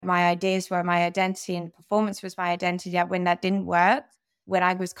My ideas were my identity and performance was my identity. When that didn't work, when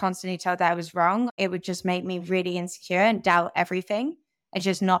I was constantly told that I was wrong, it would just make me really insecure and doubt everything and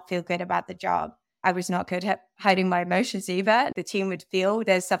just not feel good about the job. I was not good at hiding my emotions either. The team would feel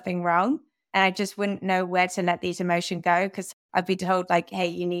there's something wrong and I just wouldn't know where to let these emotions go because I'd be told like, hey,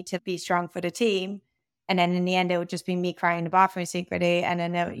 you need to be strong for the team. And then in the end, it would just be me crying in the bathroom secretly. And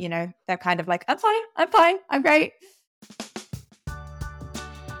then, they're kind of like, I'm fine, I'm great.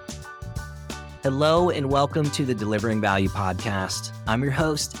 Hello and welcome to the Delivering Value podcast. I'm your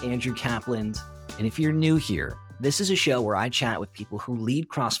host, Andrew Kaplan. And if you're new here, this is a show where I chat with people who lead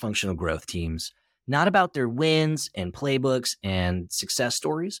cross-functional growth teams, not about their wins and playbooks and success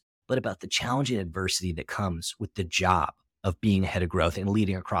stories, but about the challenge and adversity that comes with the job of being head of growth and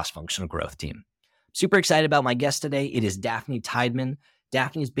leading a cross-functional growth team. Super excited about my guest today. It is Daphne Tideman.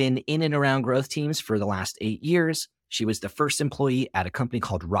 Daphne's been in and around growth teams for the last 8 years. She was the first employee at a company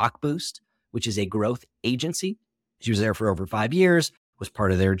called Rockboost, which is a growth agency. She was there for over 5 years, was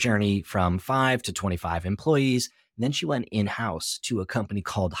part of their journey from 5 to 25 employees. And then she went in-house to a company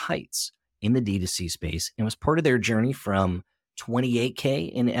called Heights in the D2C space and was part of their journey from 28K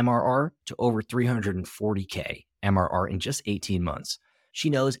in MRR to over 340K MRR in just 18 months. She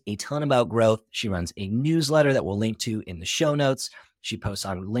knows a ton about growth. She runs a newsletter that we'll link to in the show notes. She posts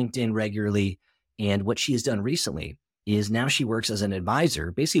on LinkedIn regularly. And what she has done recently is now she works as an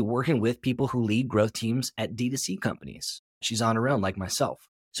advisor, basically working with people who lead growth teams at D2C companies. She's on her own like myself.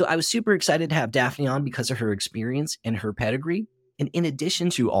 So I was super excited to have Daphne on because of her experience and her pedigree. And in addition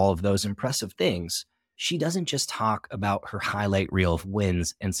to all of those impressive things, she doesn't just talk about her highlight reel of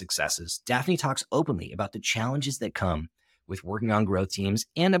wins and successes. Daphne talks openly about the challenges that come with working on growth teams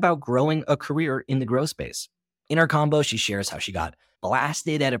and about growing a career in the growth space. In our combo, she shares how she got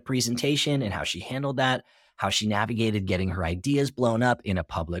blasted at a presentation and how she handled that, how she navigated getting her ideas blown up in a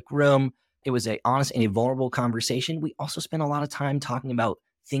public room. It was an honest and a vulnerable conversation. We also spent a lot of time talking about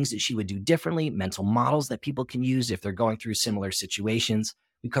things that she would do differently, mental models that people can use if they're going through similar situations.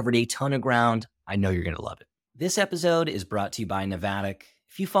 We covered a ton of ground. I know you're going to love it. This episode is brought to you by Novatic.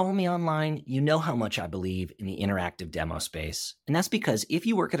 If you follow me online, you know how much I believe in the interactive demo space. And that's because if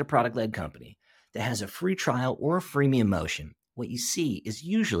you work at a product-led company that has a free trial or a freemium motion, what you see is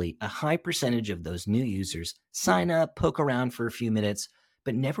usually a high percentage of those new users sign up, poke around for a few minutes,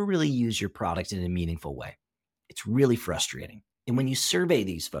 but never really use your product in a meaningful way. It's really frustrating. And when you survey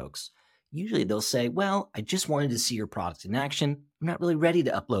these folks, usually they'll say, well, I just wanted to see your product in action. I'm not really ready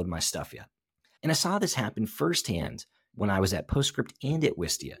to upload my stuff yet. And I saw this happen firsthand when I was at Postscript and at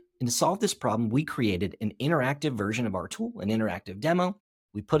Wistia. And to solve this problem, we created an interactive version of our tool, an interactive demo.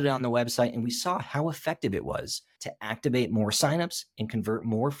 We put it on the website and we saw how effective it was to activate more signups and convert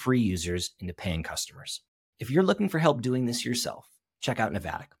more free users into paying customers. If you're looking for help doing this yourself, check out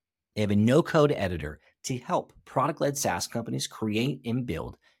Novatic. They have a no-code editor to help product-led SaaS companies create and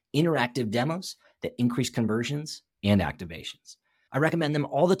build interactive demos that increase conversions and activations. I recommend them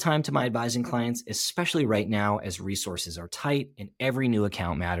all the time to my advising clients, especially right now as resources are tight and every new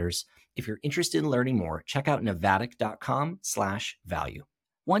account matters. If you're interested in learning more, check out novatic.com/value.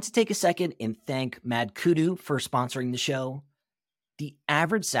 Want to take a second and thank Mad Kudu for sponsoring the show. The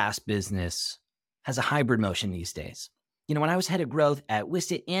average SaaS business has a hybrid motion these days. When I was head of growth at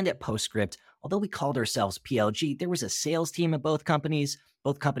Wistia and at Postscript, although we called ourselves PLG, there was a sales team at both companies.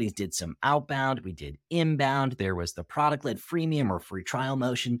 Both companies did some outbound, we did inbound. There was the product-led freemium or free trial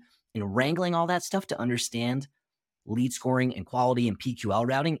motion, and wrangling all that stuff to understand lead scoring and quality and PQL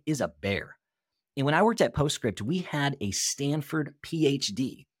routing is a bear. And when I worked at Postscript, we had a Stanford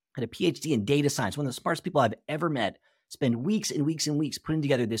PhD, had a PhD in data science, one of the smartest people I've ever met, spend weeks and weeks and weeks putting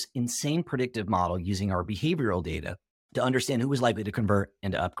together this insane predictive model using our behavioral data to understand who was likely to convert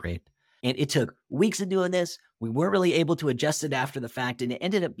and to upgrade. And it took weeks of doing this. We weren't really able to adjust it after the fact, and it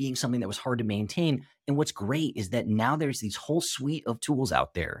ended up being something that was hard to maintain. And what's great is that now there's these whole suite of tools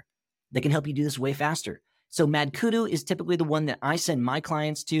out there that can help you do this way faster. So Mad Kudu is typically the one that I send my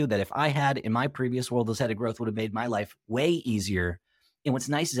clients to, that if I had in my previous world as head of growth would have made my life way easier. And what's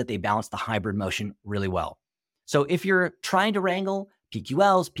nice is that they balance the hybrid motion really well. So if you're trying to wrangle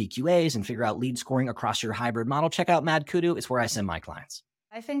PQLs, PQAs, and figure out lead scoring across your hybrid model, check out Mad Kudu. It's where I send my clients.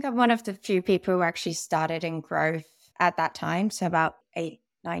 I think I'm one of the few people who actually started in growth at that time. So about 8-9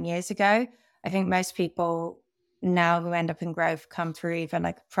 years ago. I think most people now who end up in growth come through either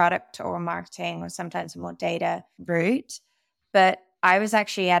like product or marketing or sometimes a more data route. But I was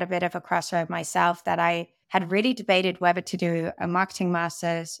actually at a bit of a crossroad myself that I had really debated whether to do a marketing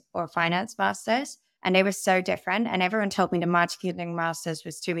master's or a finance master's. And they were so different. And everyone told me the marketing master's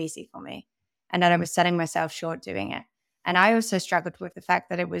was too easy for me and that I was selling myself short doing it. And I also struggled with the fact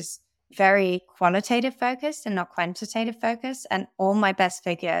that it was very qualitative focused and not quantitative focused. And all my best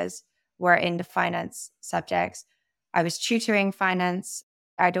figures were in the finance subjects. I was tutoring finance.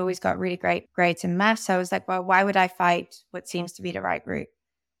 I'd always got really great grades in math. So I was like, well, why would I fight what seems to be the right route?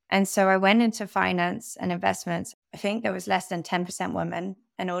 And so I went into finance and investments. I think there was less than 10% women,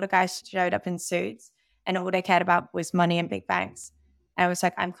 and all the guys showed up in suits, and all they cared about was money and big banks. And I was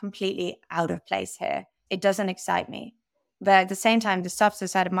like, I'm completely out of place here. It doesn't excite me. But at the same time, the softer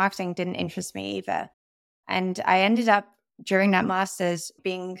side of marketing didn't interest me either. And I ended up during that master's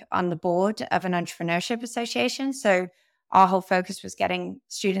being on the board of an entrepreneurship association. So our whole focus was getting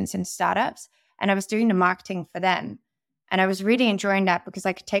students in startups, and I was doing the marketing for them. And I was really enjoying that because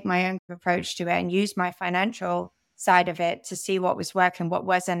I could take my own approach to it and use my financial side of it to see what was working, what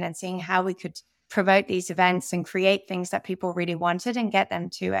wasn't, and seeing how we could promote these events and create things that people really wanted and get them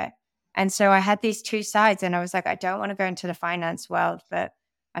to it. And so I had these two sides, and I was like, I don't want to go into the finance world, but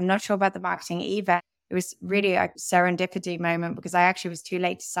I'm not sure about the marketing either. It was really a serendipity moment because I actually was too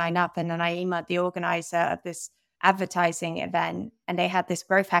late to sign up. And then I emailed the organizer of this advertising event, and they had this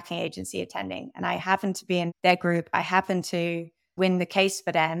growth hacking agency attending. And I happened to be in their group. I happened to win the case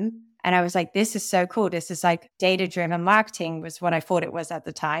for them. And I was like, this is so cool. This is like data-driven marketing was what I thought it was at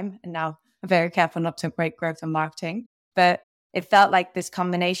the time. And now I'm very careful not to break growth and marketing. But it felt like this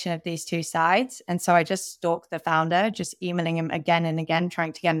combination of these two sides. And so I just stalked the founder, just emailing him again and again,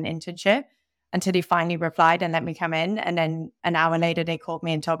 trying to get an internship until he finally replied and let me come in. And then an hour later, they called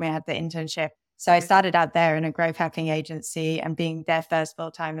me and told me I had the internship. So I started out there in a growth hacking agency and being their first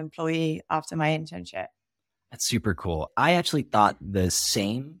full-time employee after my internship. That's super cool. I actually thought the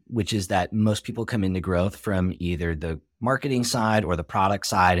same, which is that most people come into growth from either the marketing side or the product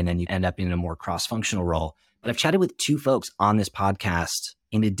side, and then you end up in a more cross-functional role. But I've chatted with two folks on this podcast,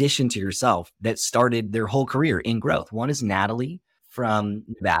 in addition to yourself, that started their whole career in growth. One is Natalie from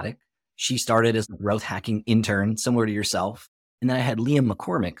Nevada. She started as a growth hacking intern, similar to yourself. And then I had Liam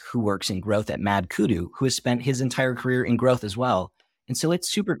McCormick, who works in growth at Mad Kudu, who has spent his entire career in growth as well. And so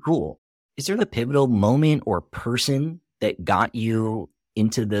it's super cool. Is there a pivotal moment or person that got you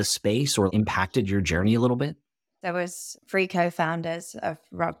into this space or impacted your journey a little bit? There was 3 co-founders of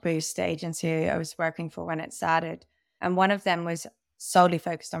Rock Boost, the agency I was working for when it started. And one of them was solely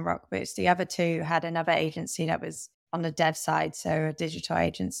focused on Rock Boost. The other 2 had another agency that was on the dev side, so a digital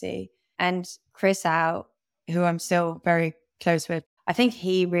agency. And Chris Out, who I'm still very close with, I think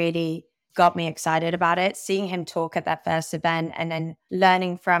he really got me excited about it, seeing him talk at that first event and then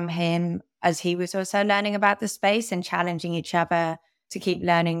learning from him as he was also learning about the space and challenging each other to keep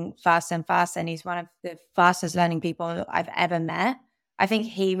learning faster and faster. And he's one of the fastest learning people I've ever met. I think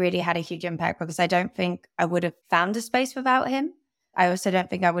he really had a huge impact because I don't think I would have found a space without him. I also don't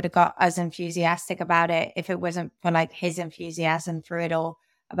think I would have got as enthusiastic about it if it wasn't for like his enthusiasm through it all,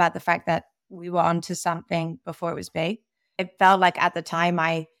 about the fact that we were onto something before it was big. It felt like at the time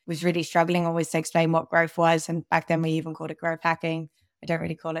I was really struggling always to explain what growth was. And back then we even called it growth hacking. I don't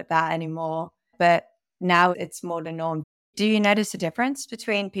really call it that anymore. But now it's more the norm. Do you notice a difference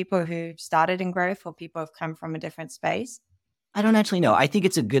between people who started in growth or people who've come from a different space? I don't actually know. I think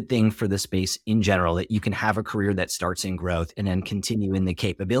it's a good thing for the space in general that you can have a career that starts in growth and then continue in the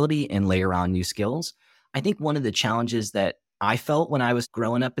capability and layer on new skills. I think one of the challenges that I felt when I was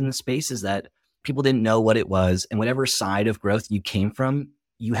growing up in the space is that people didn't know what it was. And whatever side of growth you came from,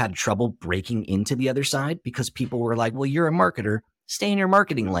 you had trouble breaking into the other side because people were like, well, you're a marketer, stay in your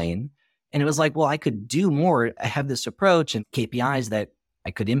marketing lane. And it was like, well, I could do more. I have this approach and KPIs that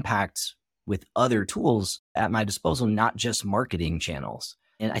I could impact with other tools at my disposal, not just marketing channels.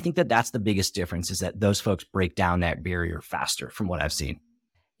 And I think that that's the biggest difference, is that those folks break down that barrier faster from what I've seen.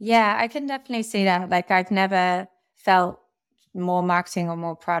 Yeah, I can definitely see that. Like I've never felt more marketing or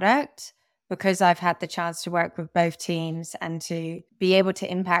more product because I've had the chance to work with both teams and to be able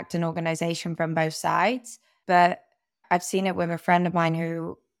to impact an organization from both sides. But I've seen it with a friend of mine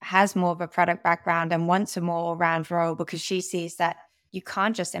who has more of a product background and wants a more all-round role because she sees that you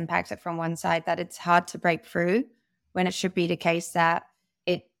can't just impact it from one side, that it's hard to break through, when it should be the case that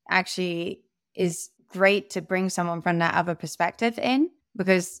it actually is great to bring someone from that other perspective in,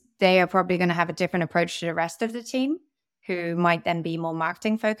 because they are probably going to have a different approach to the rest of the team who might then be more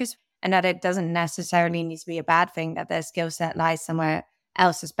marketing focused, and that it doesn't necessarily need to be a bad thing that their skill set lies somewhere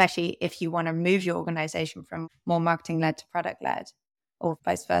else, especially if you want to move your organization from more marketing led to product led, or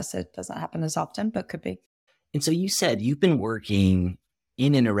vice versa. It doesn't happen as often, but could be. And so you said you've been working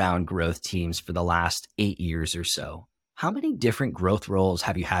in and around growth teams for the last 8 years or so. How many different growth roles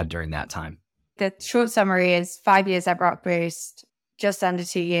have you had during that time? The short summary is 5 years at Rock Boost, just under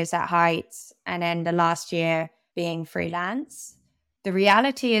 2 years at Heights. And then the last year being freelance. The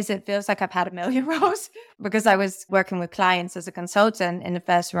reality is it feels like I've had a million roles because I was working with clients as a consultant in the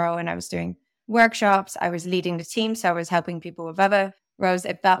first role, and I was doing workshops. I was leading the team. So I was helping people with other roles.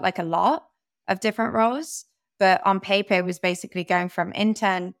 It felt like a lot of different roles. But on paper, it was basically going from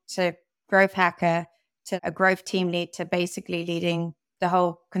intern to growth hacker to a growth team lead to basically leading the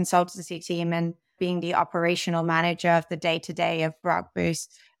whole consultancy team and being the operational manager of the day-to-day of Rock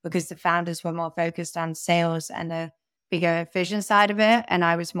Boost, because the founders were more focused on sales and the bigger vision side of it. And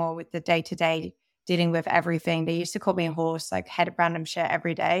I was more with the day-to-day dealing with everything. They used to call me a horse, like head of random shit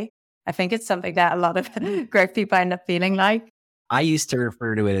every day. I think it's something that a lot of growth people end up feeling like. I used to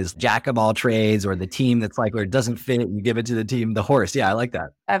refer to it as jack of all trades, or the team that's like, where it doesn't fit, you give it to the team, the horse. Yeah, I like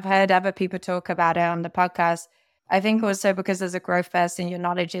that. I've heard other people talk about it on the podcast. I think also because as a growth person, your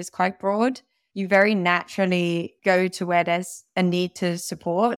knowledge is quite broad. You very naturally go to where there's a need to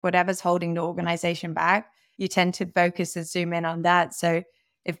support whatever's holding the organization back. You tend to focus and zoom in on that. So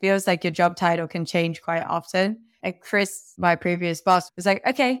it feels like your job title can change quite often. And Chris, my previous boss, was like,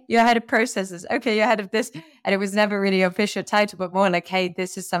 okay, you're head of processes. Okay, you're head of this. And it was never really an official title, but more like, hey,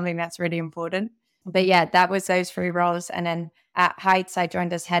 this is something that's really important. But yeah, that was those 3 roles. And then at Heights, I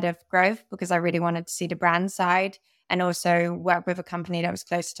joined as head of growth because I really wanted to see the brand side and also work with a company that was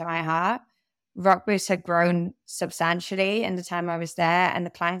close to my heart. Rockboost had grown substantially in the time I was there, and the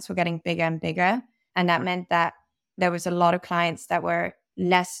clients were getting bigger and bigger. And that meant that there was a lot of clients that were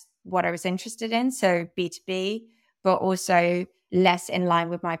less what I was interested in, so B2B, but also less in line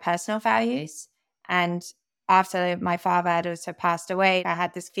with my personal values. And after my father had also passed away, I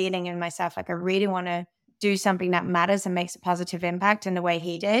had this feeling in myself, like I really want to do something that matters and makes a positive impact in the way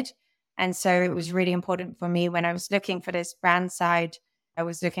he did. And so it was really important for me when I was looking for this brand side, I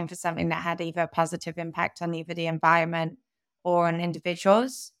was looking for something that had either a positive impact on either the environment or on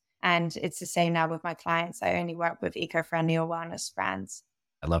individuals. And it's the same now with my clients. I only work with eco-friendly or wellness brands.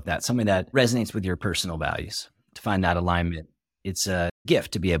 I love that. Something that resonates with your personal values. To find that alignment, it's a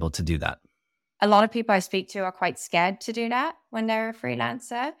gift to be able to do that. A lot of people I speak to are quite scared to do that when they're a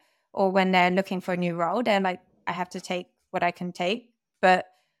freelancer or when they're looking for a new role. They're like, I have to take what I can take. But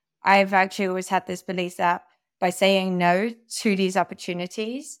I've actually always had this belief that by saying no to these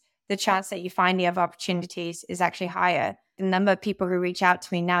opportunities, the chance that you find the other opportunities is actually higher. The number of people who reach out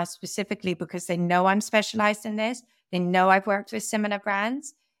to me now specifically because they know I'm specialized in this, they know I've worked with similar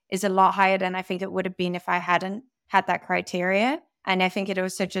brands, is a lot higher than I think it would have been if I hadn't had that criteria. And I think it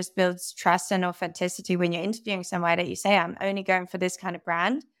also just builds trust and authenticity when you're interviewing somewhere that you say, I'm only going for this kind of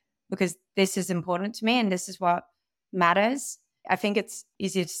brand because this is important to me and this is what matters. I think it's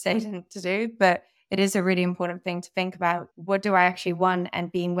easier to say than to do, but it is a really important thing to think about. What do I actually want?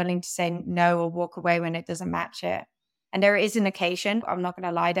 And being willing to say no or walk away when it doesn't match it. And there is an occasion, I'm not going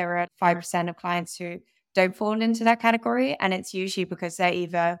to lie, there are 5% of clients who don't fall into that category. And it's usually because they're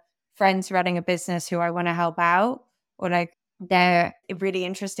either friends running a business who I want to help out, or like they're a really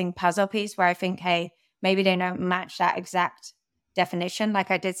interesting puzzle piece where I think, hey, maybe they don't match that exact definition.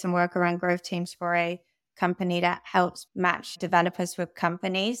 Like I did some work around growth teams for a company that helps match developers with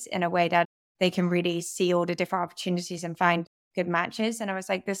companies in a way that they can really see all the different opportunities and find good matches. And I was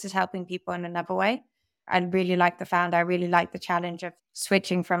like, this is helping people in another way. I really like the founder. I really like the challenge of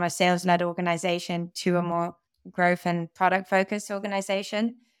switching from a sales-led organization to a more growth and product-focused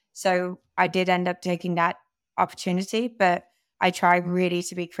organization. So I did end up taking that opportunity, but I try really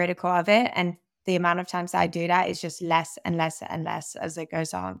to be critical of it. And the amount of times I do that is just less and less and less as it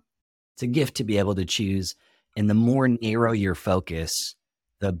goes on. It's a gift to be able to choose. And the more narrow your focus,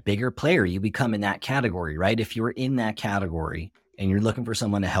 the bigger player you become in that category, right? If you're in that category and you're looking for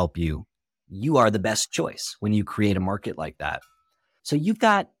someone to help you, you are the best choice when you create a market like that. So you've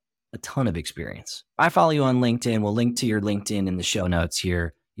got a ton of experience. I follow you on LinkedIn. We'll link to your LinkedIn in the show notes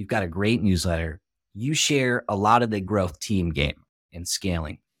here. You've got a great newsletter. You share a lot of the growth team game and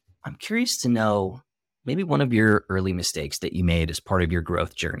scaling. I'm curious to know maybe one of your early mistakes that you made as part of your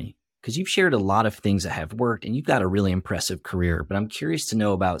growth journey, because you've shared a lot of things that have worked and you've got a really impressive career, but I'm curious to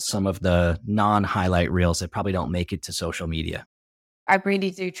know about some of the non-highlight reels that probably don't make it to social media. I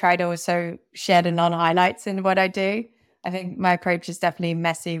really do try to also share the non-highlights in what I do. I think my approach is definitely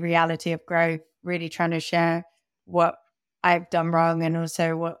messy reality of growth, really trying to share what I've done wrong and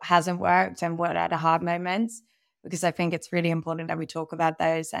also what hasn't worked and what are the hard moments, because I think it's really important that we talk about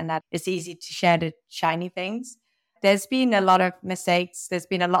those and that it's easy to share the shiny things. There's been a lot of mistakes. There's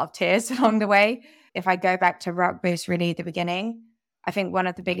been a lot of tears along the way. If I go back to Rock Boost really at the beginning, I think one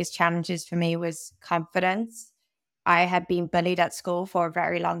of the biggest challenges for me was confidence. I had been bullied at school for a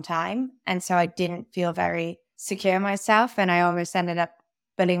very long time. And so I didn't feel very secure in myself. And I almost ended up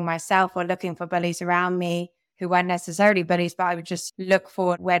bullying myself or looking for bullies around me who weren't necessarily buddies, but I would just look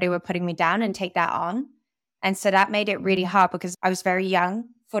for where they were putting me down and take that on. And so that made it really hard because I was very young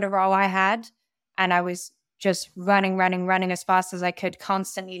for the role I had. And I was just running as fast as I could,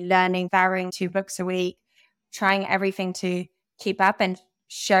 constantly learning, devouring 2 books a week, trying everything to keep up and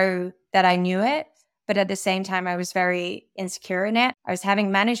show that I knew it. But at the same time, I was very insecure in it. I was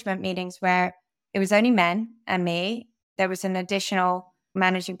having management meetings where it was only men and me. There was an additional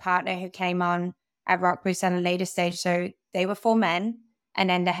managing partner who came on at Rockboost at a later stage. So they were 4 men. And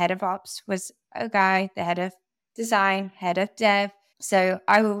then the head of ops was a guy, the head of design, head of dev. So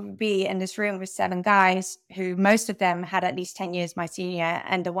I would be in this room with 7 guys who most of them had at least 10 years my senior,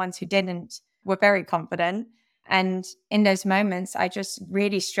 and the ones who didn't were very confident. And in those moments, I just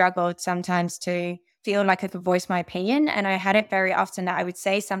really struggled sometimes to feel like I could voice my opinion. And I had it very often that I would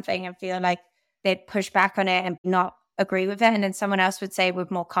say something and feel like they'd push back on it and not agree with it. And then someone else would say with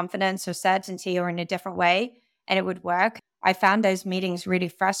more confidence or certainty or in a different way, and it would work. I found those meetings really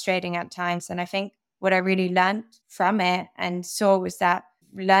frustrating at times. And I think what I really learned from it and saw was that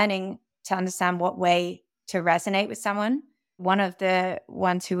learning to understand what way to resonate with someone. One of the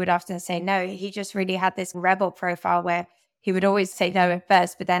ones who would often say no, he just really had this rebel profile where he would always say no at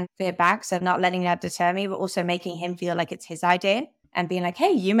first, but then veer back. So not letting that deter me, but also making him feel like it's his idea and being like,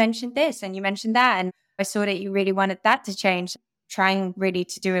 hey, you mentioned this and you mentioned that. And I saw that you really wanted that to change, trying really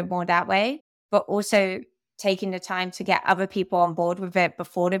to do it more that way, but also taking the time to get other people on board with it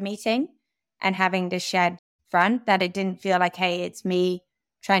before the meeting and having this shared front that it didn't feel like, hey, it's me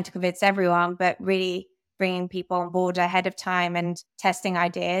trying to convince everyone, but really bringing people on board ahead of time and testing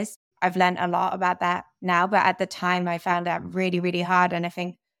ideas. I've learned a lot about that now, but at the time I found that really, really hard. And I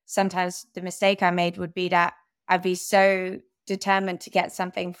think sometimes the mistake I made would be that I'd be so determined to get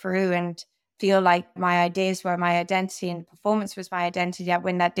something through and feel like my ideas were my identity and performance was my identity. That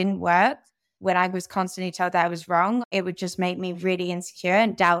when that didn't work, when I was constantly told that I was wrong, it would just make me really insecure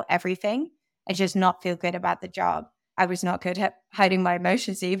and doubt everything and just not feel good about the job. I was not good at hiding my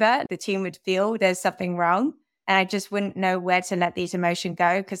emotions either. The team would feel there's something wrong and I just wouldn't know where to let these emotions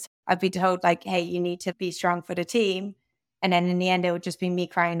go because I'd be told like, hey, you need to be strong for the team. And then in the end, it would just be me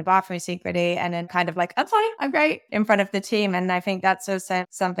crying in the bathroom secretly and then kind of like, I'm fine, I'm great in front of the team. And I think that's also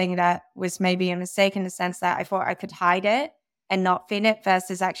something that was maybe a mistake in the sense that I thought I could hide it and not feel it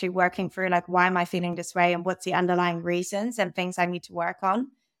versus actually working through like, why am I feeling this way and what's the underlying reasons and things I need to work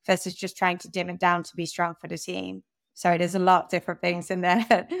on versus just trying to dim it down to be strong for the team. Sorry, there's a lot of different things in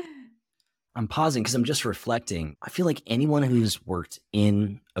there. I'm pausing because I'm just reflecting. I feel like anyone who's worked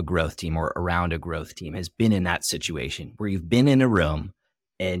in a growth team or around a growth team has been in that situation where you've been in a room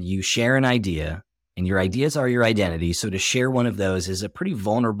and you share an idea and your ideas are your identity. So to share one of those is a pretty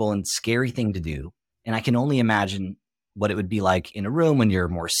vulnerable and scary thing to do. And I can only imagine what it would be like in a room when you're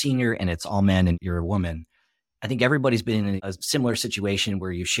more senior and it's all men and you're a woman. I think everybody's been in a similar situation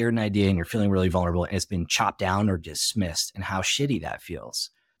where you've shared an idea and you're feeling really vulnerable and it's been chopped down or dismissed and how shitty that feels.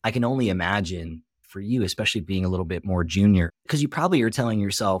 I can only imagine for you, especially being a little bit more junior, because you probably are telling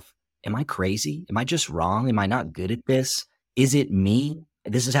yourself, am I crazy? Am I just wrong? Am I not good at this? Is it me?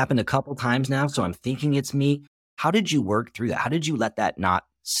 This has happened a couple times now, so I'm thinking it's me. How did you work through that? How did you let that not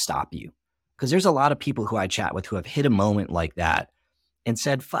stop you? Because there's a lot of people who I chat with who have hit a moment like that and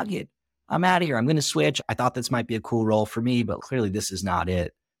said, fuck it, I'm out of here. I'm going to switch. I thought this might be a cool role for me, but clearly this is not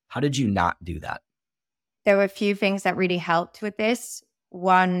it. How did you not do that? There were a few things that really helped with this.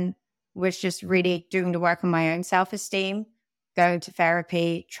 One was just really doing the work on my own self-esteem, going to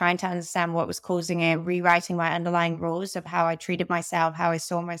therapy, trying to understand what was causing it, rewriting my underlying rules of how I treated myself, how I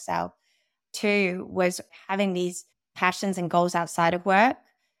saw myself. 2 was having these passions and goals outside of work,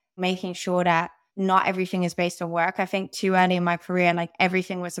 making sure that not everything is based on work. I think too early in my career, like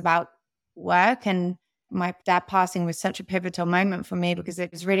everything was about work. And my dad passing was such a pivotal moment for me because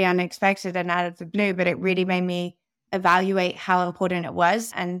it was really unexpected and out of the blue, but it really made me evaluate how important it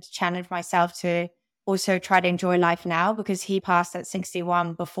was and challenge myself to also try to enjoy life now because he passed at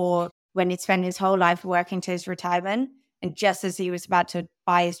 61 before when he'd spent his whole life working to his retirement. And just as he was about to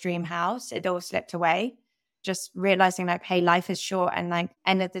buy his dream house, it all slipped away. Just realizing like, hey, life is short and like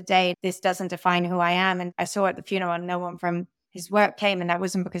end of the day, this doesn't define who I am. And I saw at the funeral, no one from his work came, and that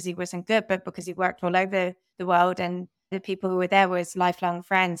wasn't because he wasn't good, but because he worked all over the world and the people who were there were his lifelong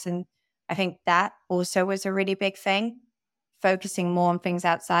friends. And I think that also was a really big thing, focusing more on things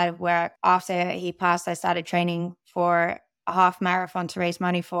outside of work. After he passed, I started training for a half marathon to raise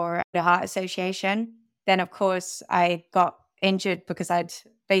money for the Heart Association. Then, of course, I got injured because I'd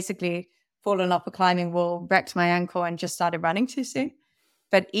basically fallen off a climbing wall, wrecked my ankle, and just started running too soon.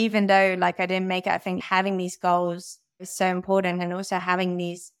 But even though like I didn't make it, I think having these goals is so important, and also having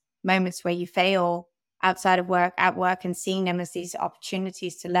these moments where you fail outside of work, at work, and seeing them as these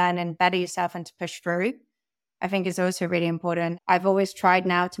opportunities to learn and better yourself and to push through, I think is also really important. I've always tried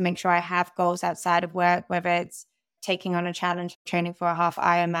now to make sure I have goals outside of work, whether it's taking on a challenge, training for a half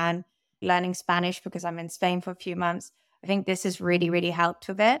Ironman, learning Spanish because I'm in Spain for a few months. I think this has really, really helped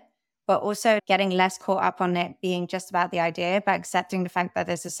with it, but also getting less caught up on it being just about the idea, but accepting the fact that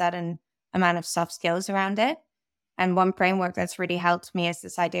there's a certain amount of soft skills around it. And one framework that's really helped me is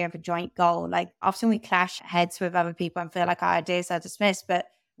this idea of a joint goal. Like often we clash heads with other people and feel like our ideas are dismissed, but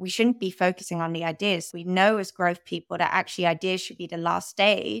we shouldn't be focusing on the ideas. We know as growth people that actually ideas should be the last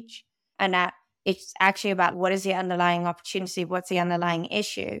stage, and that it's actually about what is the underlying opportunity, what's the underlying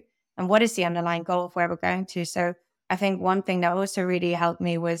issue, and what is the underlying goal of where we're going to. So I think one thing that also really helped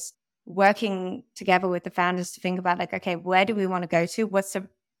me was working together with the founders to think about like, okay, where do we want to go to? What's the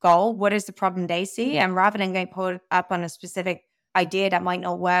goal? What is the problem they see? And rather than getting pulled up on a specific idea that might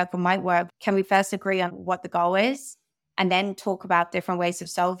not work or might work, can we first agree on what the goal is and then talk about different ways of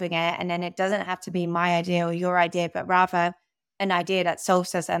solving it? And then it doesn't have to be my idea or your idea, but rather an idea that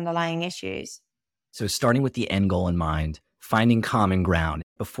solves those underlying issues. So starting with the end goal in mind, finding common ground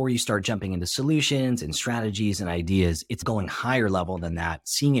before you start jumping into solutions and strategies and ideas, it's going higher level than that,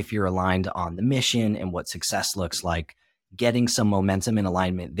 seeing if you're aligned on the mission and what success looks like, getting some momentum and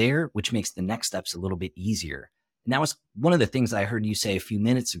alignment there, which makes the next steps a little bit easier. And that was one of the things I heard you say a few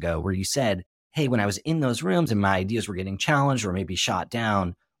minutes ago, where you said, hey, when I was in those rooms and my ideas were getting challenged or maybe shot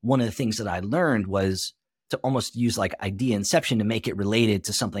down, one of the things that I learned was to almost use like idea inception to make it related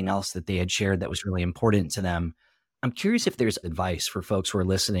to something else that they had shared that was really important to them. I'm curious if there's advice for folks who are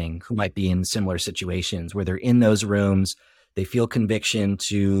listening who might be in similar situations where they're in those rooms, they feel conviction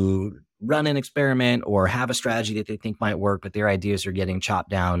to run an experiment or have a strategy that they think might work, but their ideas are getting chopped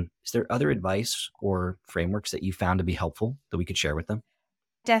down. Is there other advice or frameworks that you found to be helpful that we could share with them?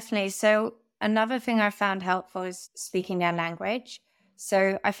 Definitely. So another thing I found helpful is speaking their language.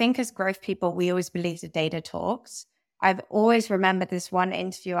 So I think as growth people, we always believe the data talks. I've always remembered this one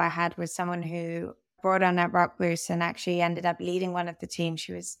interview I had with someone who brought on that rock boost and actually ended up leading one of the teams.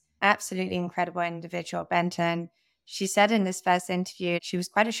 She was absolutely incredible individual, Benton. She said in this first interview, she was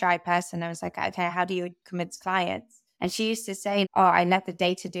quite a shy person. I was like, okay, how do you convince clients? And she used to say, oh, I let the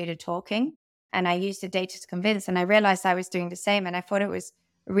data do the talking and I used the data to convince. And I realized I was doing the same. And I thought it was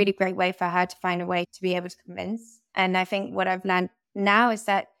a really great way for her to find a way to be able to convince. And I think what I've learned now is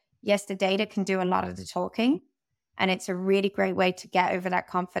that, yes, the data can do a lot of the talking. And it's a really great way to get over that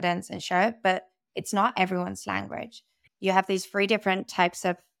confidence and show it. But it's not everyone's language. You have these 3 different types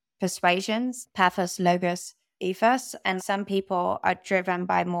of persuasions: pathos, logos, ethos. And some people are driven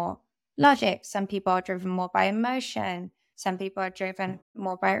by more logic. Some people are driven more by emotion. Some people are driven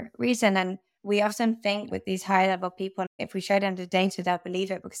more by reason. And we often think with these high level people, if we show them the data, they'll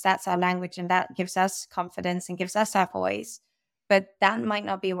believe it because that's our language and that gives us confidence and gives us our voice. But that might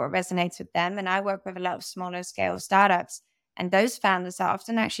not be what resonates with them. And I work with a lot of smaller scale startups. And those founders are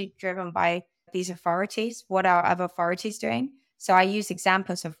often actually driven by these authorities. What are other authorities doing? So I use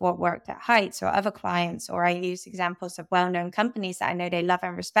examples of what worked at Heights or other clients, or I use examples of well-known companies that I know they love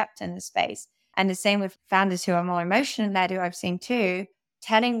and respect in the space. And the same with founders who are more emotional led, who I've seen too,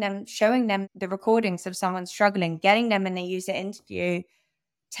 telling them, showing them the recordings of someone struggling, getting them in a user interview,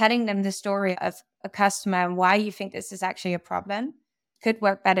 telling them the story of a customer and why you think this is actually a problem could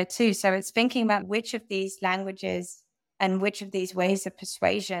work better too. So it's thinking about which of these languages and which of these ways of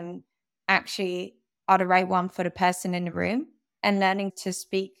persuasion actually are the right one for the person in the room, and learning to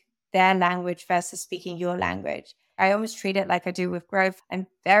speak their language versus speaking your language. I almost treat it like I do with growth. I'm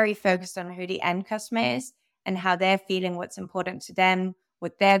very focused on who the end customer is and how they're feeling, what's important to them,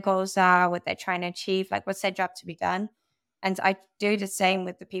 what their goals are, what they're trying to achieve, like what's their job to be done. And I do the same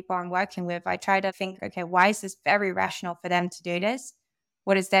with the people I'm working with. I try to think, okay, why is this very rational for them to do this?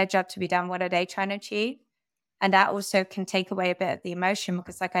 What is their job to be done? What are they trying to achieve? And that also can take away a bit of the emotion,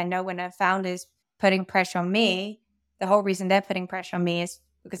 because like I know when a founder is putting pressure on me, the whole reason they're putting pressure on me is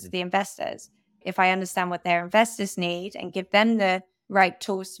because of the investors. If I understand what their investors need and give them the right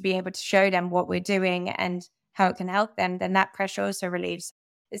tools to be able to show them what we're doing and how it can help them, then that pressure also relieves.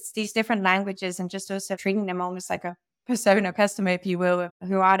 It's these different languages and just also treating them almost like a persona customer, if you will.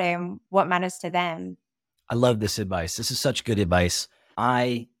 Who are they and what matters to them? I love this advice. This is such good advice.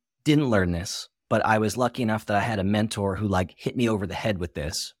 I didn't learn this, but I was lucky enough that I had a mentor who like hit me over the head with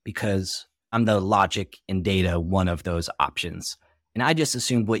this, because I'm the logic and data one of those options. And I just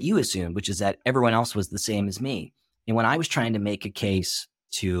assumed what you assumed, which is that everyone else was the same as me. And when I was trying to make a case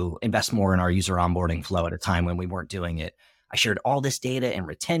to invest more in our user onboarding flow at a time when we weren't doing it, I shared all this data and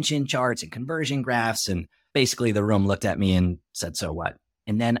retention charts and conversion graphs. And basically the room looked at me and said, so what?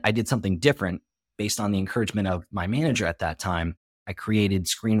 And then I did something different based on the encouragement of my manager at that time, I created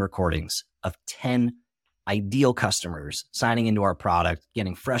screen recordings of 10 ideal customers signing into our product,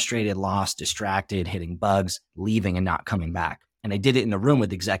 getting frustrated, lost, distracted, hitting bugs, leaving and not coming back. And I did it in a room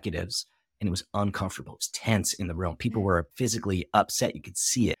with executives, and it was uncomfortable. It was tense in the room. People were physically upset. You could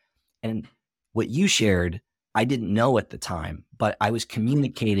see it. And what you shared, I didn't know at the time, but I was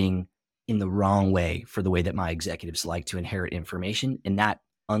communicating in the wrong way for the way that my executives like to inherit information. And that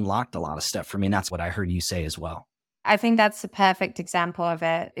unlocked a lot of stuff for me. And that's what I heard you say as well. I think that's the perfect example of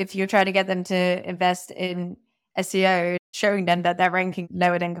it. If you're trying to get them to invest in SEO, showing them that they're ranking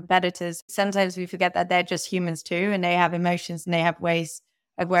lower than competitors, sometimes we forget that they're just humans too, and they have emotions and they have ways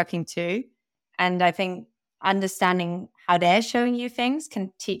of working too. And I think understanding how they're showing you things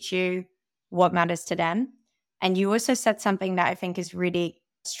can teach you what matters to them. And you also said something that I think is really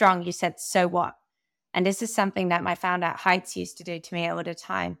strong. You said, so what? And this is something that my founder at Heights used to do to me all the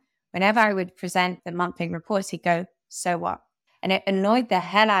time. Whenever I would present the monthly reports, he'd go, so what? And it annoyed the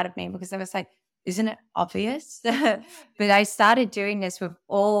hell out of me because I was like, isn't it obvious? But I started doing this with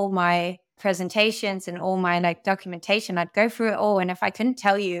all my presentations and all my documentation. I'd go through it all. And if I couldn't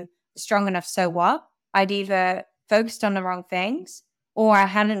tell you strong enough, so what? I'd either focused on the wrong things or I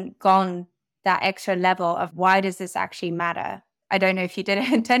hadn't gone that extra level of why does this actually matter? I don't know if you did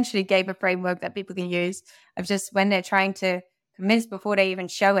it intentionally, gave a framework that people can use of just when they're trying to convince before they even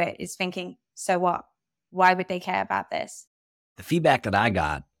show it is thinking, so what? Why would they care about this? The feedback that I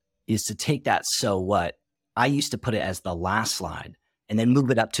got is to take that so what. I used to put it as the last slide and then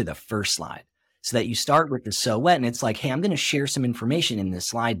move it up to the first slide so that you start with the so what. And it's like, hey, I'm going to share some information in this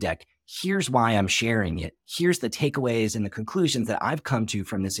slide deck. Here's why I'm sharing it. Here's the takeaways and the conclusions that I've come to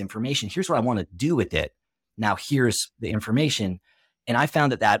from this information. Here's what I want to do with it. Now, here's the information. And I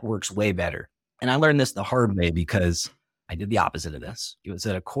found that that works way better. And I learned this the hard way because I did the opposite of this. It was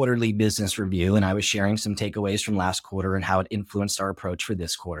at a quarterly business review, and I was sharing some takeaways from last quarter and how it influenced our approach for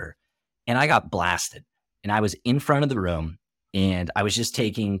this quarter. And I got blasted. And I was in front of the room, and I was just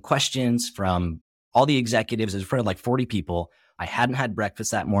taking questions from all the executives. It was in front of like 40 people. I hadn't had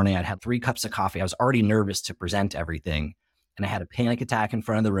breakfast that morning. I'd had 3 cups of coffee. I was already nervous to present everything. And I had a panic attack in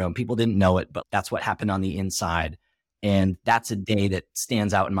front of the room. People didn't know it, but that's what happened on the inside. And that's a day that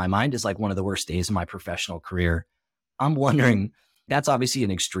stands out in my mind as like one of the worst days of my professional career. I'm wondering, that's obviously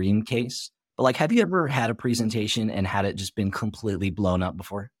an extreme case, but like, have you ever had a presentation and had it just been completely blown up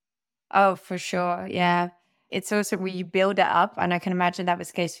before? Oh, for sure. Yeah. It's also where you build it up. And I can imagine that was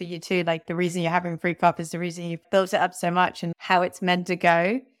the case for you too. Like the reason you're having free cup is the reason you've built it up so much and how it's meant to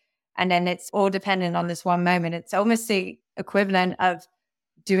go. And then it's all dependent on this one moment. It's almost the equivalent of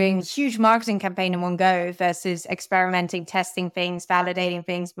doing a huge marketing campaign in one go versus experimenting, testing things, validating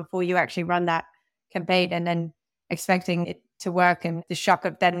things before you actually run that campaign and then expecting it to work. And the shock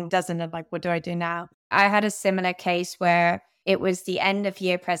of then doesn't, and like, what do I do now? I had a similar case where it was the end of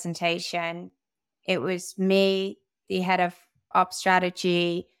year presentation. It was me, the head of ops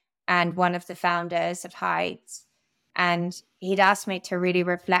strategy, and one of the founders of Heights. And he'd asked me to really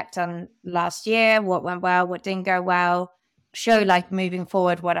reflect on last year, what went well, what didn't go well, show like moving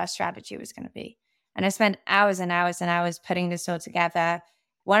forward what our strategy was going to be. And I spent hours and hours and hours putting this all together.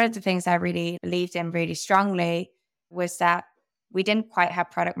 One of the things I really believed in really strongly was that we didn't quite have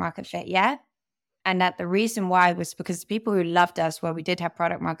product market fit yet. And that the reason why was because the people who loved us where we did have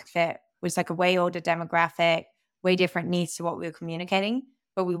product market fit was like a way older demographic, way different needs to what we were communicating.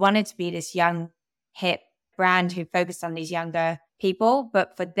 But we wanted to be this young, hip brand who focused on these younger people.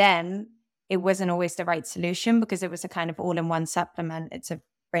 But for them, it wasn't always the right solution because it was a kind of all-in-one supplement. It's a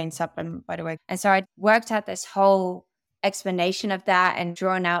brain supplement, by the way. And so I worked out this whole explanation of that and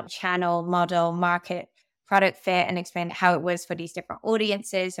drawn out channel, model, market, product fit, and explained how it was for these different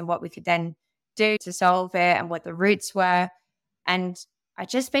audiences and what we could then do to solve it and what the roots were. And I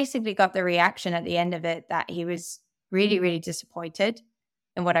just basically got the reaction at the end of it that he was really, really disappointed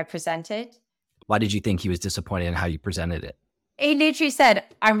in what I presented. Why did you think he was disappointed in how you presented it? He literally said,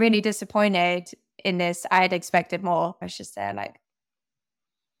 I'm really disappointed in this. I had expected more. I was just there like,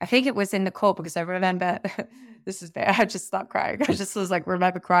 I think it was in the call because I remember, this is bad. I just stopped crying. I just was like,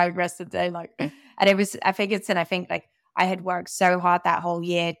 remember crying the rest of the day. Like, and it was, I think like I had worked so hard that whole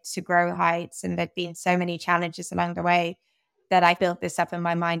year to grow Heights, and there'd been so many challenges along the way that I built this up in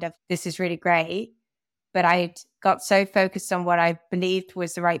my mind of this is really great. But I got so focused on what I believed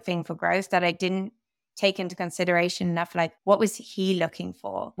was the right thing for growth that I didn't take into consideration enough, like, what was he looking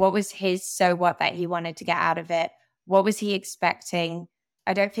for? What was his so what that he wanted to get out of it? What was he expecting?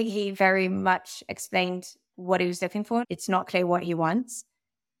 I don't think he very much explained what he was looking for. It's not clear what he wants.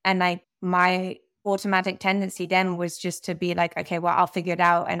 And like my automatic tendency then was just to be like, okay, well, I'll figure it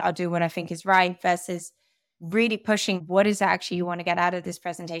out and I'll do what I think is right, versus really pushing what is it actually you want to get out of this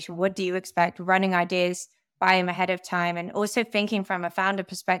presentation? What do you expect? Running ideas by him ahead of time. And also thinking from a founder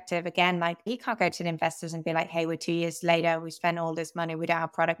perspective, again, like he can't go to the investors and be like, hey, we're 2 years later, we spent all this money, we don't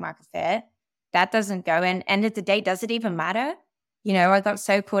have product market fit. That doesn't go. And end of the day, does it even matter? You know, I got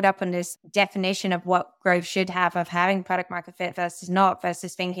so caught up in this definition of what growth should have of having product market fit versus not,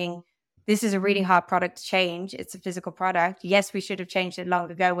 versus thinking this is a really hard product to change. It's a physical product. Yes, we should have changed it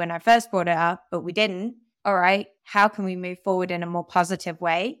long ago when I first brought it up, but we didn't. All right, how can we move forward in a more positive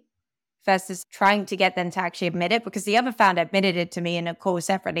way? Versus trying to get them to actually admit it, because the other founder admitted it to me in a call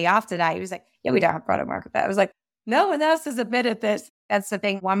separately after that. He was like, yeah, we don't have product market fit. I was like, no one else has admitted this. That's the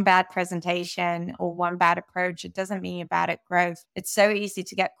thing. One bad presentation or one bad approach, it doesn't mean you're bad at growth. It's so easy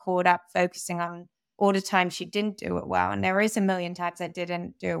to get caught up focusing on all the times she didn't do it well. And there is a million times I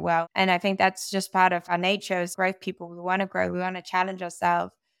didn't do it well. And I think that's just part of our nature as growth people. We want to grow. We want to challenge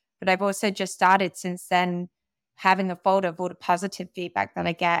ourselves. But I've also just started since then having a folder of all the positive feedback that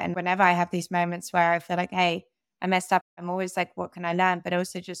I get. And whenever I have these moments where I feel like, hey, I messed up, I'm always like, what can I learn? But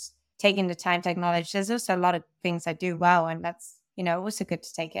also just taking the time to acknowledge there's also a lot of things I do well. And that's, you know, also good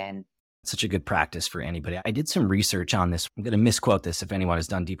to take in. Such a good practice for anybody. I did some research on this. I'm going to misquote this if anyone has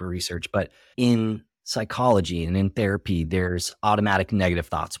done deeper research, but in psychology and in therapy, there's automatic negative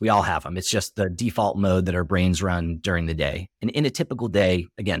thoughts. We all have them. It's just the default mode that our brains run during the day. And in a typical day,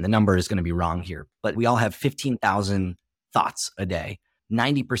 again, the number is going to be wrong here, but we all have 15,000 thoughts a day.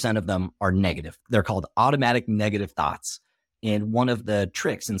 90% of them are negative. They're called automatic negative thoughts. And one of the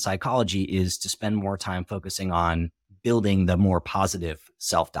tricks in psychology is to spend more time focusing on building the more positive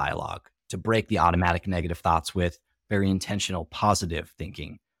self-dialogue, to break the automatic negative thoughts with very intentional positive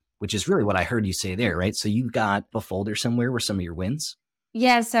thinking, which is really what I heard you say there, right? So you've got a folder somewhere with some of your wins?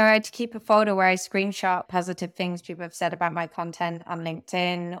 Yeah, so I had to keep a folder where I screenshot positive things people have said about my content on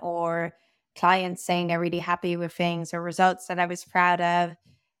LinkedIn, or clients saying they're really happy with things, or results that I was proud of.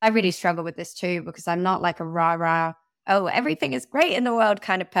 I really struggle with this too, because I'm not like a rah-rah, oh, everything is great in the world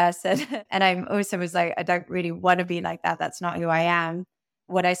kind of person. And I also was like, I don't really want to be like that. That's not who I am.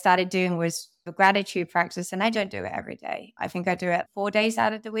 What I started doing was a gratitude practice, and I don't do it every day. I think I do it 4 days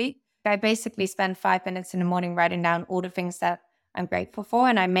out of the week. I basically spend 5 minutes in the morning writing down all the things that I'm grateful for.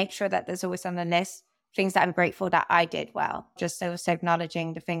 And I make sure that there's always on the list things that I'm grateful that I did well. Just also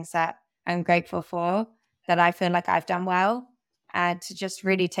acknowledging the things that I'm grateful for, that I feel like I've done well. And to just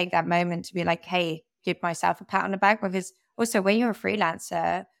really take that moment to be like, hey, give myself a pat on the back. Because also when you're a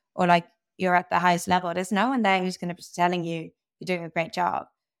freelancer or like you're at the highest level, there's no one there who's going to be telling you you're doing a great job.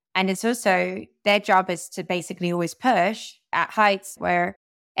 And it's also their job is to basically always push at heights where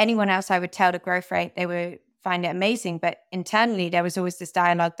anyone else I would tell the growth rate, they would find it amazing. But internally, there was always this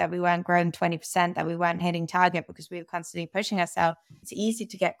dialogue that we weren't growing 20%, that we weren't hitting target because we were constantly pushing ourselves. It's easy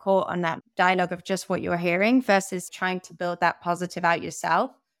to get caught on that dialogue of just what you're hearing versus trying to build that positive out yourself.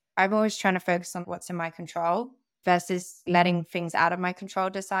 I'm always trying to focus on what's in my control versus letting things out of my control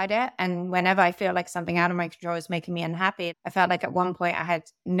decide it. And whenever I feel like something out of my control is making me unhappy, I felt like at one point I had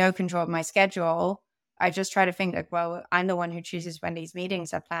no control of my schedule. I just try to think like, well, I'm the one who chooses when these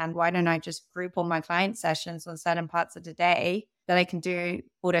meetings are planned. Why don't I just group all my client sessions on certain parts of the day that I can do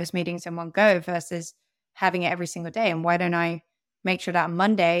all those meetings in one go versus having it every single day? And why don't I make sure that on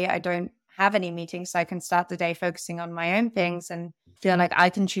Monday I don't have any meetings so I can start the day focusing on my own things and feel like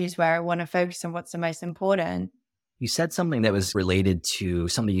I can choose where I want to focus and what's the most important. You said something that was related to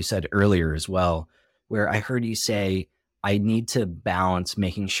something you said earlier as well, where I heard you say, I need to balance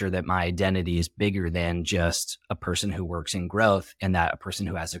making sure that my identity is bigger than just a person who works in growth, and that a person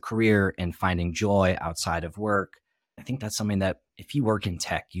who has a career and finding joy outside of work. I think that's something that if you work in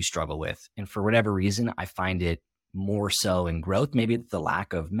tech, you struggle with. And for whatever reason, I find it more so in growth. Maybe it's the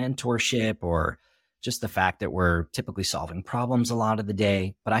lack of mentorship or just the fact that we're typically solving problems a lot of the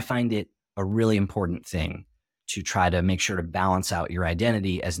day. But I find it a really important thing to try to make sure to balance out your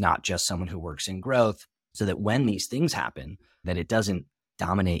identity as not just someone who works in growth, so that when these things happen, that it doesn't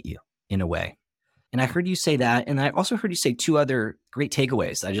dominate you in a way. And I heard you say that. And I also heard you say two other great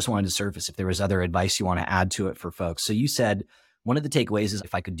takeaways that I just wanted to surface if there was other advice you want to add to it for folks. So you said one of the takeaways is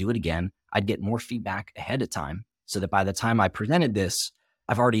if I could do it again, I'd get more feedback ahead of time so that by the time I presented this,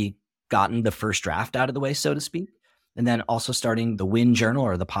 I've already gotten the first draft out of the way, so to speak. And then also starting the win journal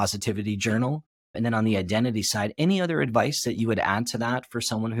or the positivity journal. And then on the identity side, any other advice that you would add to that for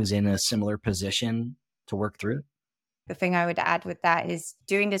someone who's in a similar position to work through? The thing I would add with that is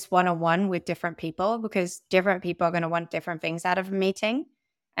doing this one-on-one with different people, because different people are going to want different things out of a meeting.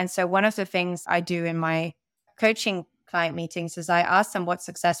 And so one of the things I do in my coaching client meetings is I ask them what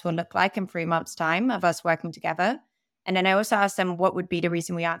success will look like in 3 months' time of us working together. And then I also ask them what would be the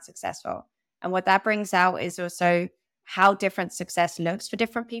reason we aren't successful. And what that brings out is also how different success looks for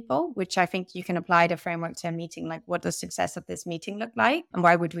different people, which I think you can apply the framework to a meeting. Like, what does success of this meeting look like? And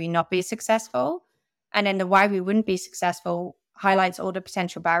why would we not be successful? And then the why we wouldn't be successful highlights all the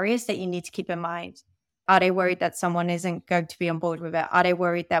potential barriers that you need to keep in mind. Are they worried that someone isn't going to be on board with it? Are they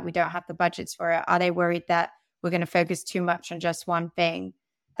worried that we don't have the budgets for it? Are they worried that we're going to focus too much on just one thing?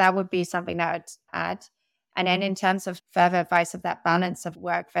 That would be something that I'd add. And then in terms of further advice of that balance of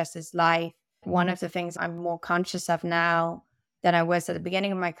work versus life, one of the things I'm more conscious of now than I was at the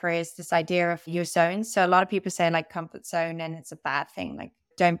beginning of my career is this idea of your zone. So a lot of people say like comfort zone and it's a bad thing. Like,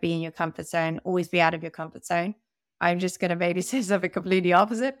 don't be in your comfort zone, always be out of your comfort zone. I'm just going to maybe say something completely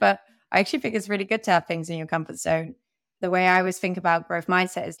opposite, but I actually think it's really good to have things in your comfort zone. The way I always think about growth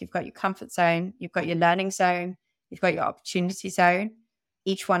mindset is you've got your comfort zone, you've got your learning zone, you've got your opportunity zone,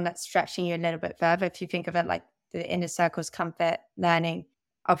 each one that's stretching you a little bit further. If you think of it like the inner circles, comfort, learning,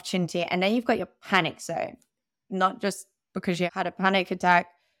 opportunity, and then you've got your panic zone, not just because you had a panic attack.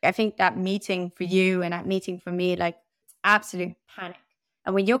 I think that meeting for you and that meeting for me, like absolute panic.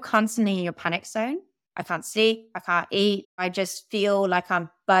 And when you're constantly in your panic zone, I can't sleep, I can't eat. I just feel like I'm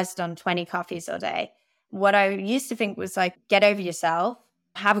buzzed on 20 coffees all day. What I used to think was like, get over yourself,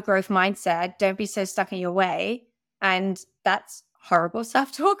 have a growth mindset, don't be so stuck in your way. And that's horrible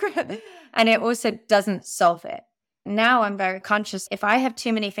self-talk. And it also doesn't solve it. Now I'm very conscious. If I have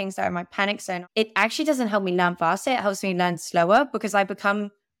too many things that are in my panic zone, it actually doesn't help me learn faster. It helps me learn slower because I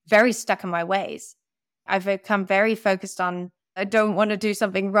become very stuck in my ways. I've become very focused on, I don't want to do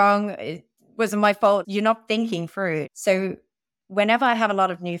something wrong. It wasn't my fault. You're not thinking through it. So whenever I have a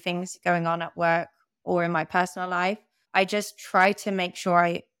lot of new things going on at work or in my personal life, I just try to make sure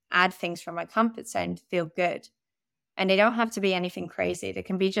I add things from my comfort zone to feel good. And they don't have to be anything crazy. They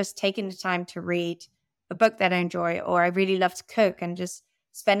can be just taking the time to read a book that I enjoy, or I really love to cook and just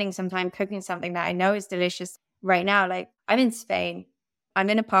spending some time cooking something that I know is delicious. Right now, like I'm in Spain, I'm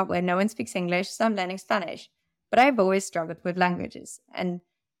in a part where no one speaks English, so I'm learning Spanish. But I've always struggled with languages. And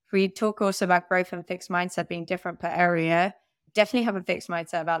we talk also about growth and fixed mindset being different per area. Definitely have a fixed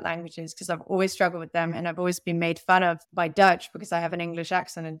mindset about languages because I've always struggled with them and I've always been made fun of by Dutch because I have an English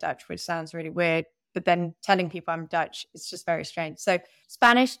accent in Dutch, which sounds really weird. But then telling people I'm Dutch, it's just very strange. So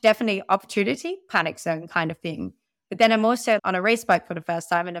Spanish, definitely opportunity, panic zone kind of thing. But then I'm also on a race bike for the first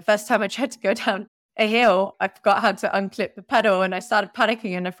time. And the first time I tried to go down a hill, I forgot how to unclip the pedal and I started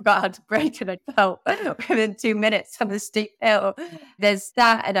panicking and I forgot how to brake and I fell within 2 minutes on the steep hill. There's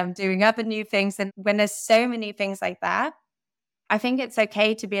that, and I'm doing other new things. And when there's so many things like that, I think it's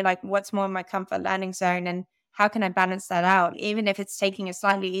okay to be like, what's more in my comfort learning zone and how can I balance that out? Even if it's taking a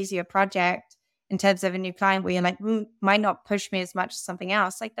slightly easier project in terms of a new client where you're like, might not push me as much as something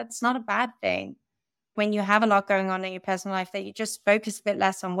else. Like, that's not a bad thing. When you have a lot going on in your personal life, that you just focus a bit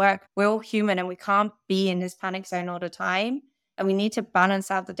less on work. We're all human and we can't be in this panic zone all the time. And we need to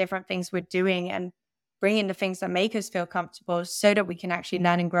balance out the different things we're doing and bring in the things that make us feel comfortable so that we can actually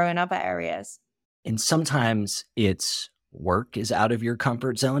learn and grow in other areas. And sometimes it's work is out of your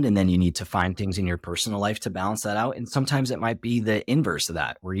comfort zone, and then you need to find things in your personal life to balance that out. And sometimes it might be the inverse of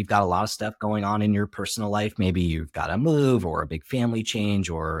that, where you've got a lot of stuff going on in your personal life. Maybe you've got a move or a big family change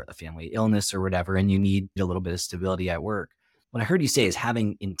or a family illness or whatever, and you need a little bit of stability at work. What I heard you say is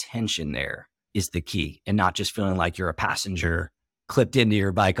having intention there is the key, and not just feeling like you're a passenger clipped into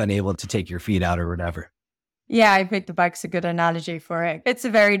your bike, unable to take your feet out or whatever. Yeah, I think the bike's a good analogy for it. It's a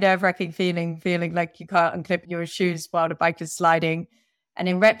very nerve-wracking feeling like you can't unclip your shoes while the bike is sliding. And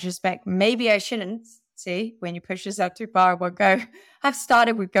in retrospect, maybe I shouldn't. See, when you push yourself too far, it won't go. I've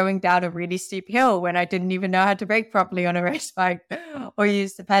started with going down a really steep hill when I didn't even know how to brake properly on a race bike or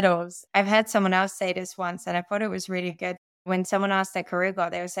use the pedals. I've had someone else say this once, and I thought it was really good. When someone asked their career goal,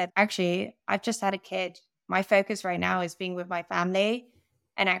 they said, actually, I've just had a kid. My focus right now is being with my family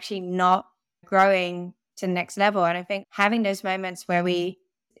and actually not growing to the next level. And I think having those moments where we,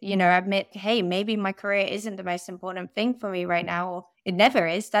 admit, hey, maybe my career isn't the most important thing for me right now, or it never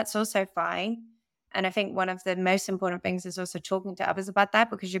is, that's also fine. And I think one of the most important things is also talking to others about that,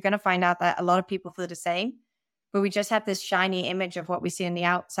 because you're going to find out that a lot of people feel the same, but we just have this shiny image of what we see in the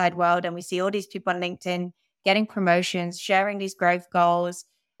outside world. And we see all these people on LinkedIn getting promotions, sharing these growth goals.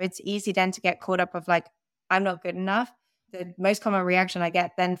 It's easy then to get caught up of like, I'm not good enough. The most common reaction I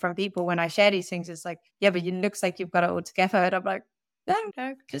get then from people when I share these things is like, yeah, but it looks like you've got it all together. And I'm like,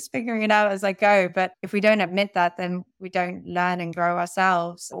 no, just figuring it out as I go. But if we don't admit that, then we don't learn and grow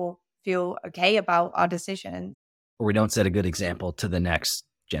ourselves or feel okay about our decisions. Or we don't set a good example to the next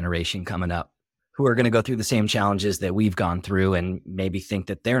generation coming up. who are going to go through the same challenges that we've gone through and maybe think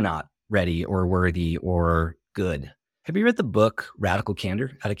that they're not ready or worthy or good. Have you read the book Radical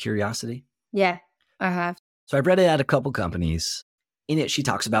Candor out of curiosity? Yeah, I have. So I've read it at a couple companies. In it, she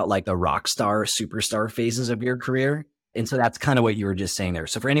talks about like the rock star, superstar phases of your career. And so that's kind of what you were just saying there.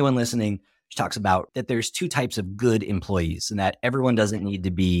 So for anyone listening, she talks about that there's two types of good employees and that everyone doesn't need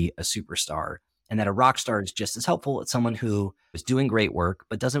to be a superstar and that a rock star is just as helpful as someone who is doing great work,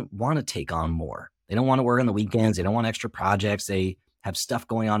 but doesn't want to take on more. They don't want to work on the weekends. They don't want extra projects. They have stuff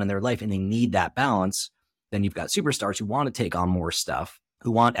going on in their life and they need that balance. Then you've got superstars who want to take on more stuff,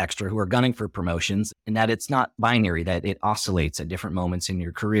 who want extra, who are gunning for promotions, and that it's not binary, that it oscillates at different moments in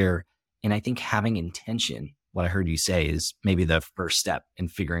your career. And I think having intention, what I heard you say, is maybe the first step in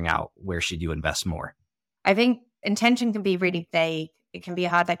figuring out where should you invest more. I think intention can be really vague. It can be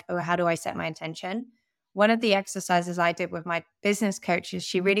hard, like, oh, how do I set my intention? One of the exercises I did with my business coach is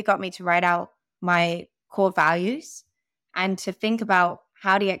she really got me to write out my core values and to think about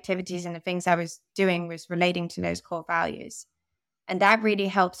how the activities and the things I was doing was relating to those core values. And that really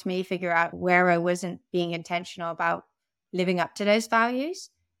helped me figure out where I wasn't being intentional about living up to those values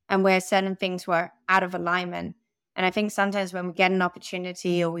and where certain things were out of alignment. And I think sometimes when we get an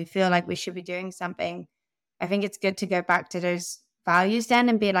opportunity or we feel like we should be doing something, I think it's good to go back to those values then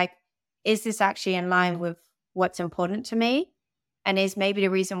and be like, is this actually in line with what's important to me? And is maybe the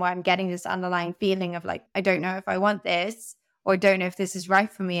reason why I'm getting this underlying feeling of like, I don't know if I want this or don't know if this is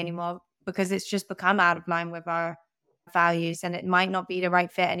right for me anymore because it's just become out of line with our values and it might not be the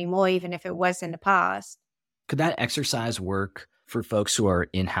right fit anymore, even if it was in the past. Could that exercise work for folks who are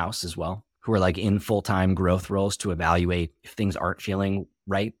in-house as well, who are like in full-time growth roles to evaluate if things aren't feeling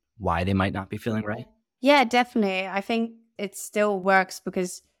right, why they might not be feeling right? Yeah, definitely. I think it still works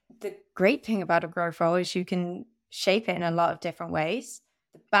because the great thing about a growth role is you can shape it in a lot of different ways.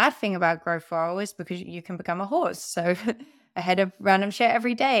 The bad thing about growth role is because you can become a horse. So a head of random shit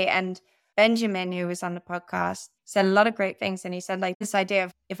every day. And Benjamin, who was on the podcast, said a lot of great things. And he said like this idea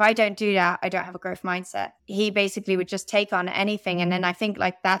of if I don't do that, I don't have a growth mindset. He basically would just take on anything. And then I think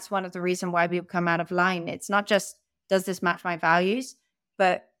like that's one of the reasons why we become out of line. It's not just, does this match my values,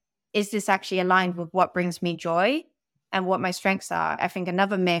 but is this actually aligned with what brings me joy and what my strengths are? I think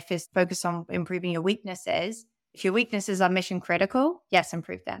another myth is focus on improving your weaknesses. If your weaknesses are mission critical, yes,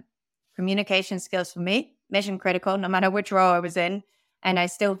 improve them. Communication skills for me, mission critical, no matter which role I was in. And I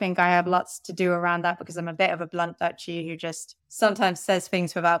still think I have lots to do around that because I'm a bit of a blunt Dutchie who just sometimes says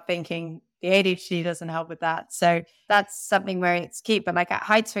things without thinking. The ADHD doesn't help with that. So that's something where it's key. But like at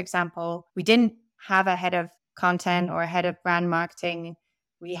Heights, for example, we didn't have a head of content or a head of brand marketing.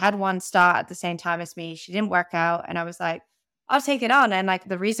 We had one start at the same time as me. She didn't work out. And I was like, I'll take it on. And like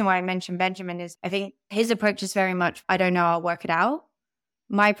the reason why I mentioned Benjamin is I think his approach is very much, I don't know, I'll work it out.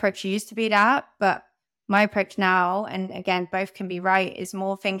 My approach used to be that, but my approach now, and again, both can be right, is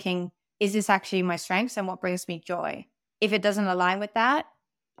more thinking, is this actually my strengths and what brings me joy? If it doesn't align with that,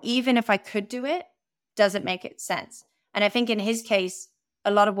 even if I could do it, doesn't make it sense. And I think in his case,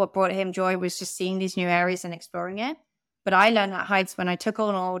 a lot of what brought him joy was just seeing these new areas and exploring it. But I learned at Heights when I took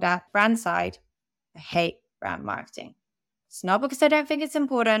on all that brand side, I hate brand marketing. It's not because I don't think it's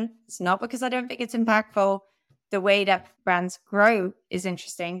important. It's not because I don't think it's impactful. The way that brands grow is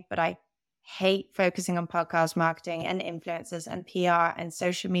interesting, but I hate focusing on podcast marketing and influencers and PR and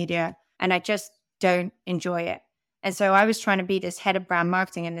social media. And I just don't enjoy it. And so I was trying to be this head of brand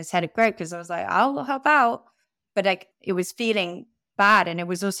marketing and this head of growth because I was like, I'll help out. But like it was feeling bad. And it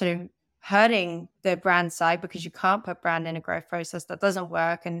was also hurting the brand side because you can't put brand in a growth process that doesn't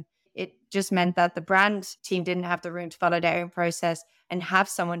work. And it just meant that the brand team didn't have the room to follow their own process and have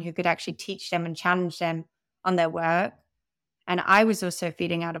someone who could actually teach them and challenge them on their work. And I was also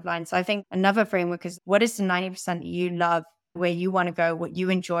feeling out of line. So I think another framework is what is the 90% you love, where you want to go, what you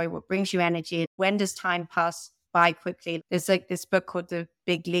enjoy, what brings you energy? When does time pass by quickly? There's like this book called The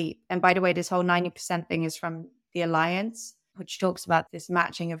Big Leap. And by the way, this whole 90% thing is from the Alliance, which talks about this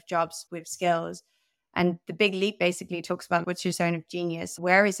matching of jobs with skills. And The Big Leap basically talks about what's your zone of genius.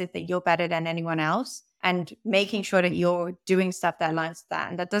 Where is it that you're better than anyone else? And making sure that you're doing stuff that aligns with that.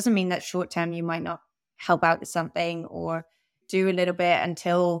 And that doesn't mean that short term you might not help out with something or do a little bit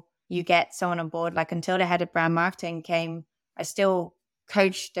until you get someone on board. Like until the head of brand marketing came, I still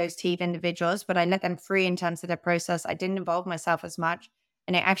coached those team individuals, but I let them free in terms of their process. I didn't involve myself as much.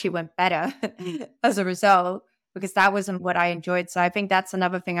 And it actually went better as a result, because that wasn't what I enjoyed. So I think that's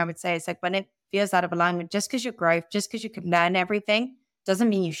another thing I would say is like when it feels out of alignment, just because you're growth, just because you could learn everything doesn't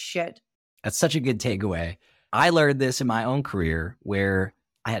mean you should. That's such a good takeaway. I learned this in my own career where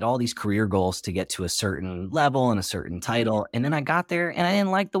I had all these career goals to get to a certain level and a certain title. And then I got there and I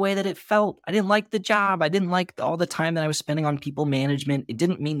didn't like the way that it felt. I didn't like the job. I didn't like all the time that I was spending on people management. It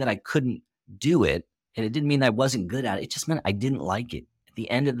didn't mean that I couldn't do it. And it didn't mean that I wasn't good at it. It just meant I didn't like it. At the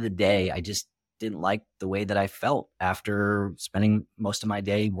end of the day, I just didn't like the way that I felt after spending most of my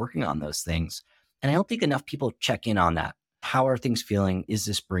day working on those things. And I don't think enough people check in on that. How are things feeling? Is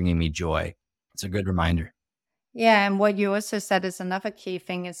this bringing me joy? It's a good reminder. Yeah, and what you also said is another key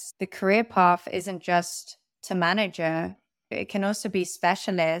thing is the career path isn't just to manager. It can also be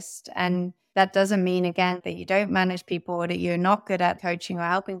specialist. And that doesn't mean, again, that you don't manage people or that you're not good at coaching or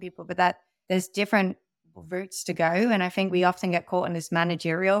helping people, but that there's different routes to go. And I think we often get caught in this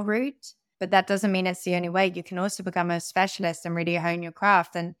managerial route, but that doesn't mean it's the only way. You can also become a specialist and really hone your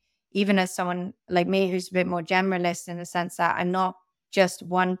craft. And even as someone like me, who's a bit more generalist in the sense that I'm not just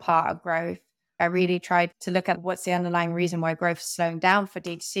one part of growth, I really tried to look at what's the underlying reason why growth is slowing down for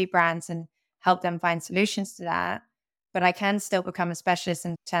D2C brands and help them find solutions to that. But I can still become a specialist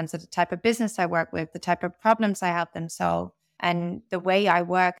in terms of the type of business I work with, the type of problems I help them solve. And the way I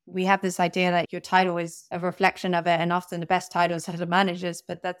work, we have this idea that your title is a reflection of it. And often the best titles are the managers,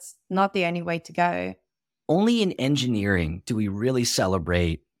 but that's not the only way to go. Only in engineering do we really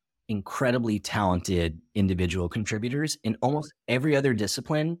celebrate incredibly talented individual contributors. In almost every other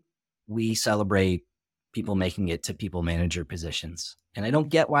discipline, we celebrate people making it to people manager positions. And I don't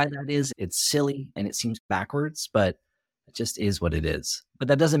get why that is. It's silly and it seems backwards, but it just is what it is. But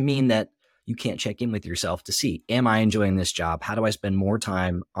that doesn't mean that you can't check in with yourself to see, am I enjoying this job? How do I spend more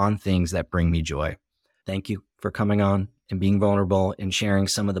time on things that bring me joy? Thank you for coming on and being vulnerable and sharing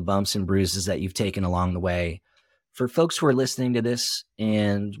some of the bumps and bruises that you've taken along the way. For folks who are listening to this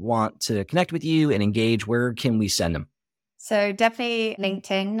and want to connect with you and engage, where can we send them? So definitely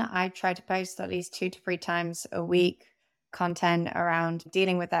LinkedIn. I try to post at least 2 to 3 times a week content around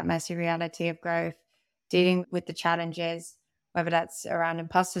dealing with that messy reality of growth, dealing with the challenges, whether that's around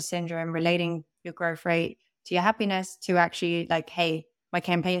imposter syndrome, relating your growth rate to your happiness, to actually like, hey, my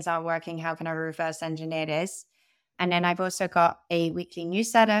campaigns aren't working. How can I reverse engineer this? And then I've also got a weekly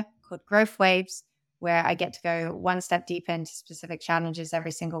newsletter called Growth Waves, where I get to go one step deeper into specific challenges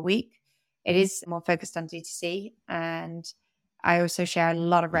every single week. It is more focused on D2C, and I also share a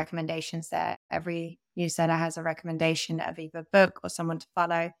lot of recommendations there. Every newsletter has a recommendation of either a book or someone to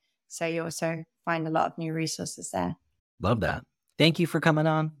follow. So you also find a lot of new resources there. Love that. Thank you for coming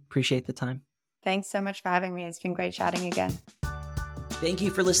on. Appreciate the time. Thanks so much for having me. It's been great chatting again. Thank you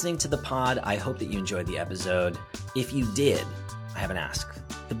for listening to the pod. I hope that you enjoyed the episode. If you did, I have an ask.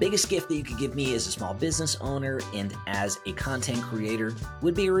 The biggest gift that you could give me as a small business owner and as a content creator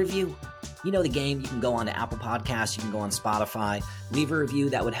would be a review. You know the game. You can go on to Apple Podcasts. You can go on Spotify. Leave a review.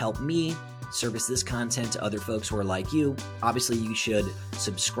 That would help me service this content to other folks who are like you. Obviously, you should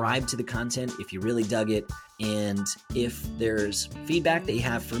subscribe to the content if you really dug it. And if there's feedback that you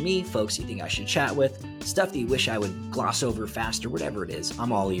have for me, folks you think I should chat with, stuff that you wish I would gloss over faster, whatever it is,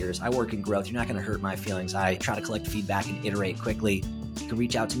 I'm all ears. I work in growth. You're not going to hurt my feelings. I try to collect feedback and iterate quickly. You can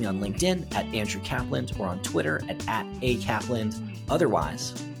reach out to me on LinkedIn at Andrew Kaplan or on Twitter at @akaplan.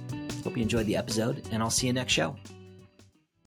 Otherwise, hope you enjoyed the episode, and I'll see you next show.